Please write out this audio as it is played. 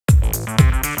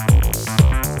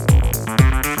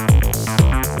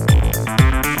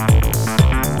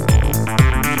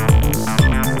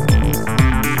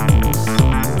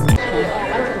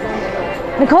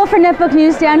Nicole for Netbook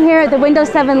News down here at the Windows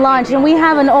 7 launch, and we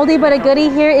have an oldie but a goodie.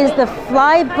 Here is the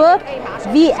Flybook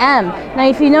VM. Now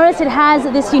if you notice, it has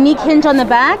this unique hinge on the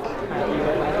back,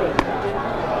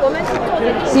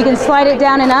 so you can slide it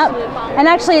down and up. And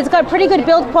actually it's got pretty good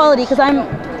build quality because I'm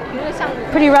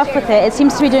pretty rough with it. It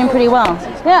seems to be doing pretty well.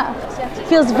 Yeah,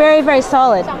 feels very, very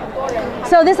solid.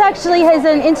 So this actually has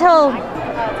an Intel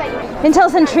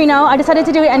Centrino. I decided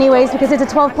to do it anyways because it's a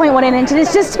 12.1 inch and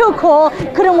it's just too cool.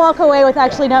 Couldn't walk away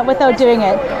without doing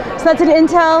it. So that's an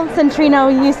Intel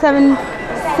Centrino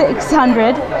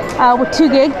U7600 with 2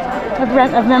 gig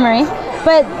of memory.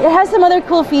 But it has some other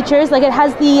cool features, like it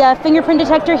has the fingerprint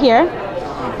detector here,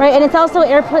 right? And it's also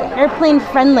airplane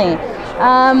friendly.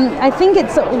 I think it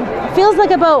feels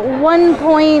like about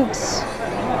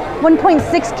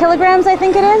 1.6 kilograms, I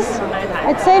think it is.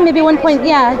 I'd say maybe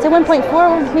it's a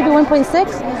 1.4, maybe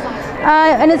 1.6.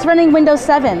 And it's running Windows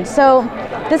 7. So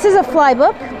this is a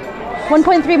Flybook,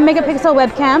 1.3 megapixel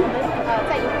webcam.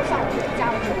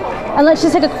 And let's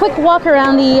just take a quick walk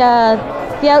around the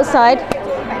outside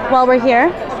while we're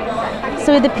here.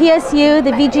 So the PSU,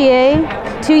 the VGA,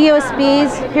 2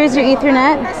 USBs, here's your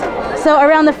Ethernet. So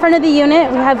around the front of the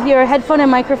unit, we have your headphone and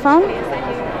microphone.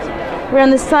 Around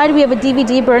the side, we have a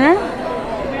DVD burner.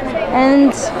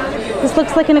 And this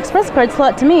looks like an express card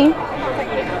slot to me.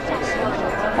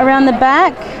 Around the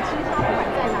back,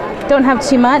 don't have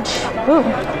too much. Ooh.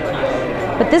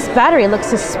 But this battery looks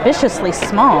suspiciously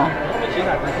small.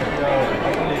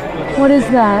 What is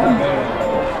that?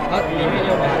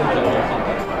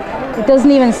 It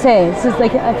doesn't even say. This is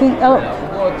like, I think,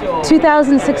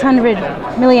 2,600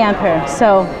 milliampere.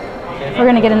 So we're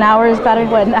gonna get an hour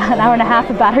and a half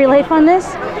of battery life on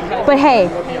this. But hey,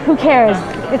 who cares?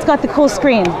 It's got the cool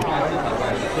screen.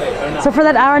 So for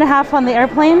that hour and a half on the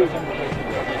airplane,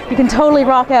 you can totally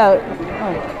rock out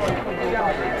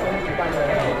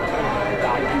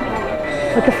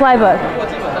with the Flybook.